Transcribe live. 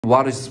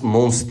What is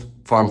most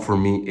fun for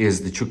me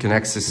is that you can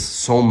access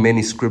so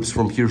many scripts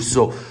from here.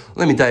 So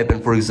let me type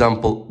in, for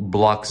example,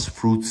 blocks,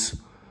 fruits,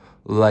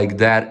 like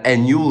that,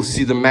 and you will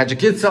see the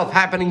magic itself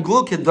happening.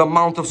 Look at the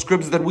amount of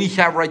scripts that we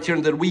have right here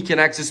and that we can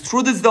access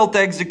through this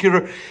Delta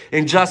Executor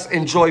and just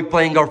enjoy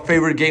playing our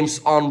favorite games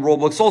on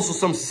Roblox. Also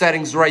some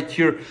settings right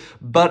here,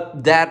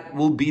 but that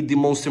will be the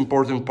most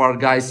important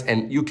part, guys,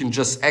 and you can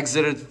just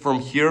exit it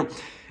from here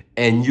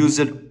and use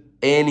it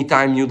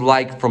anytime you'd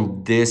like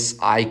from this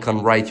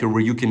icon right here,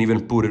 where you can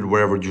even put it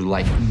wherever you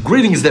like.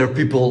 Greetings there,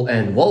 people,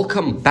 and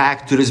welcome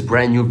back to this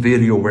brand new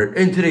video, where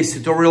in today's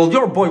tutorial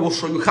your boy will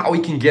show you how we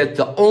can get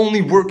the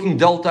only working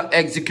Delta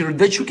Executor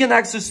that you can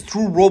access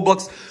through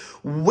Roblox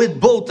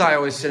with both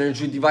iOS and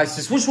Android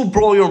devices, which will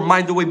blow your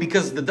mind away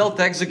because the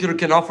Delta Executor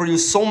can offer you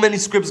so many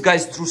scripts,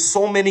 guys, through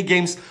so many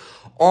games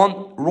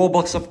on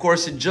Roblox. Of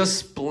course, it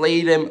just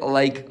play them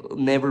like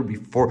never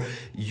before.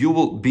 You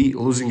will be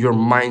losing your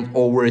mind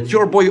over it.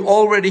 Your boy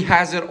already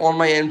has it on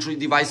my Android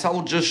device. I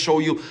will just show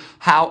you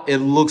how it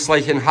looks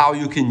like and how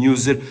you can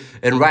use it.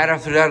 And right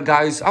after that,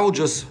 guys, I will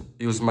just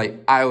use my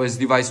iOS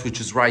device,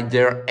 which is right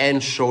there,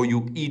 and show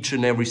you each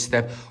and every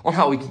step on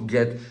how we can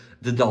get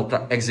the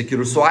Delta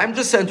Executor. So I'm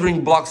just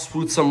entering blocks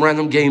through some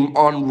random game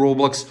on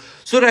Roblox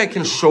so that I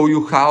can show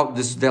you how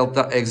this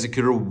Delta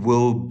Executor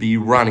will be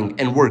running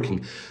and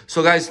working.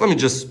 So guys, let me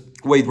just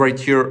wait right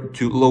here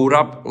to load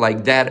up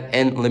like that,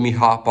 and let me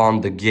hop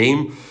on the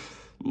game.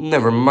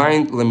 Never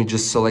mind, let me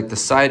just select the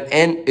site,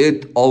 and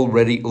it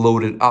already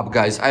loaded up,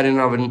 guys. I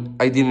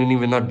didn't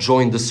even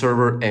join the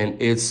server,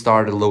 and it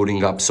started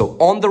loading up. So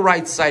on the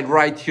right side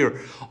right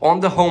here on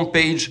the home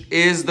page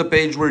is the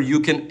page where you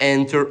can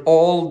enter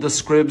all the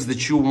scripts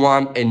that you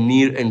want and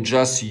need and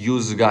just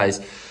use,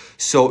 guys.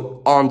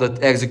 So on the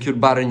execute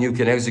button, you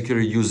can execute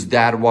or use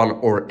that one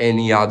or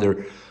any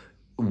other,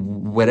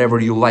 whatever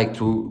you like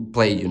to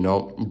play, you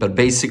know. But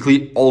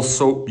basically,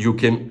 also you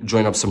can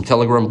join up some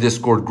Telegram,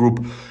 Discord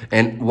group.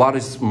 And what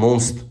is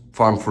most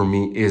fun for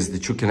me is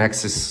that you can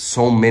access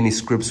so many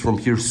scripts from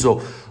here.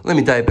 So let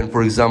me type in,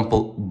 for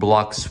example,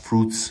 blocks,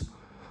 fruits,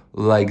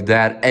 like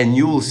that, and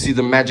you will see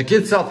the magic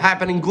itself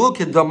happening.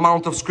 Look at the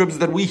amount of scripts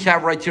that we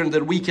have right here and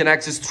that we can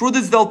access through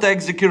this Delta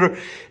Executor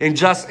and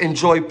just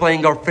enjoy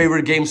playing our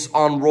favorite games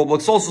on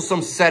Roblox. Also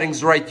some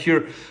settings right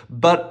here,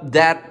 but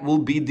that will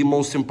be the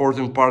most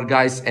important part,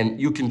 guys, and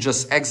you can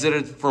just exit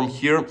it from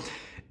here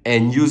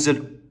and use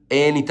it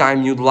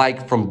anytime you'd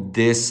like from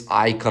this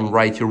icon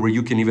right here, where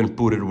you can even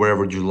put it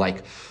wherever you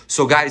like.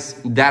 So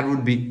guys, that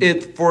would be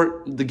it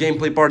for the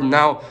gameplay part.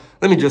 Now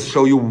let me just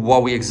show you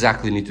what we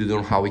exactly need to do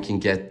and how we can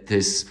get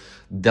this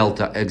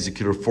Delta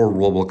Executor for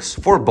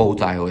Roblox for both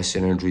iOS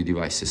and Android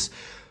devices.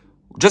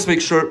 Just make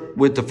sure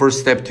with the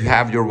first step to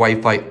have your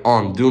Wi-Fi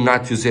on. Do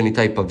not use any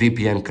type of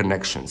VPN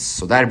connections.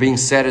 So that being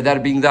said and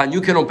that being done,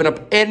 you can open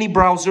up any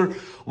browser.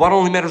 What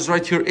only matters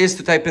right here is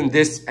to type in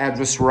this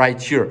address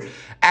right here.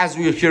 As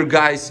we are here,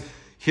 guys,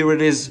 here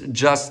it is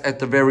just at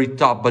the very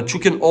top. But you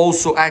can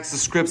also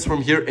access scripts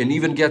from here and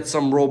even get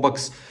some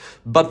Robux.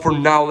 But for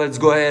now, let's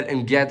go ahead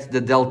and get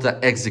the Delta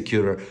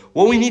Executor.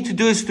 What we need to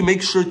do is to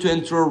make sure to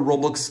enter a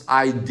Roblox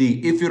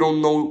ID. If you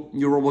don't know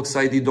your Roblox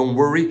ID, don't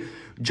worry.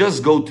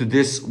 Just go to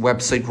this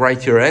website right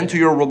here. Enter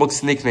your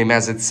Roblox nickname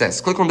as it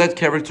says. Click on that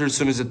character as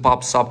soon as it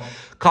pops up.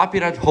 Copy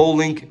that whole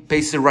link,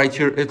 paste it right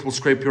here. It will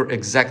scrape your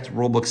exact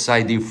Roblox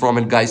ID from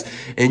it, guys.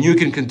 And you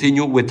can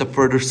continue with the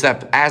further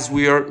step as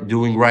we are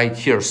doing right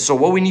here. So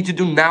what we need to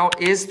do now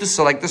is to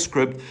select the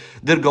script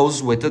that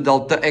goes with the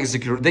Delta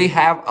Executor. They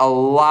have a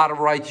lot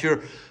right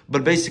here,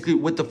 but basically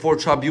with the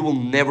 4-chop, you will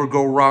never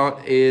go wrong.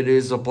 It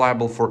is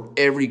applicable for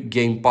every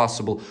game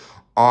possible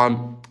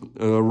on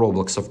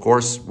Roblox, of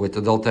course, with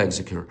the Delta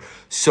Executor.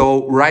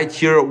 So right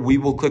here, we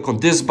will click on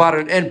this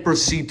button and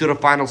proceed to the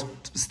final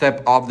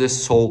step of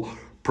this whole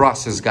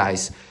process,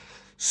 guys.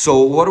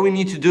 So what we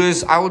need to do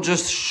is I will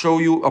just show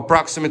you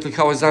approximately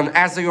how it's done,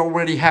 as I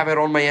already have it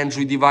on my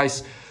Android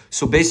device.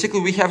 So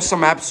basically, we have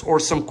some apps or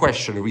some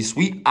questionnaires.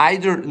 We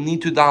either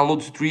need to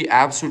download 3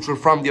 apps, which are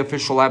from the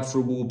official App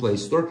Store, Google Play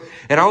Store.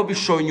 And I will be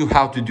showing you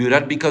how to do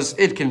that because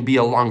it can be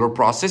a longer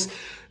process.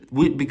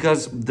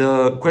 Because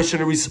the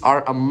questionnaires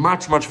are a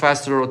much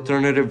faster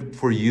alternative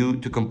for you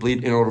to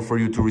complete in order for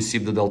you to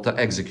receive the Delta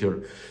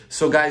Executor.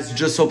 So guys,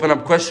 just open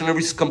up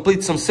questionnaires,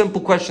 complete some simple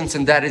questions,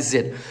 and that is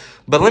it.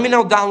 But let me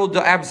now download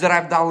the apps that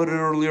I've downloaded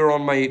earlier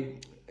on my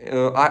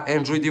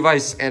Android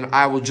device, and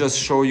I will just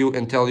show you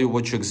and tell you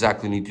what you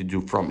exactly need to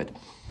do from it.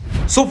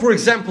 So for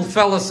example,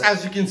 fellas,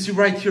 as you can see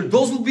right here,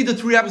 those will be the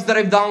 3 apps that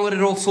I've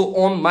downloaded also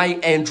on my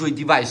Android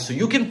device. So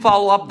you can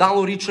follow up,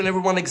 download each and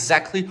every one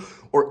exactly,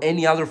 or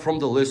any other from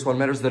the list. What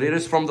matters that it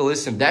is from the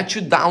list, and that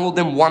you download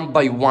them one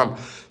by one.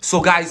 So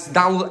guys,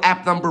 download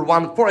app number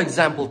 1, for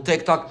example,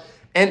 TikTok,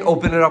 and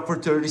open it up for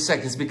 30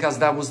 seconds because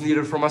that was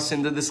needed from us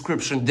in the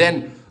description.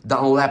 Then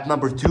download app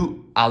number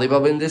 2,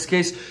 Alibaba in this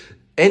case,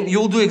 and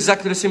you'll do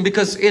exactly the same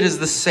because it is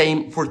the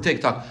same for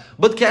TikTok.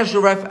 But Cash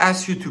Ref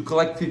asks you to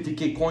collect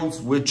 50k coins,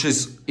 which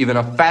is even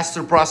a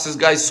faster process,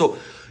 guys. So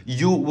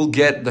you will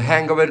get the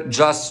hang of it.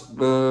 Just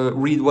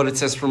read what it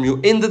says from you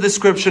in the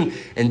description,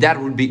 and that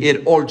would be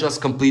it, or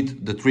just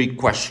complete the 3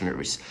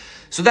 questionnaires.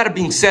 So that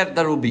being said,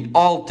 that will be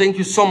all. Thank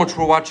you so much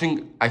for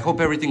watching. I hope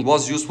everything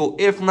was useful.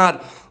 If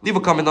not, leave a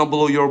comment down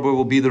below. Your boy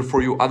will be there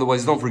for you.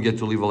 Otherwise, don't forget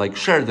to leave a like,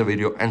 share the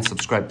video, and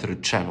subscribe to the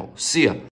channel. See ya.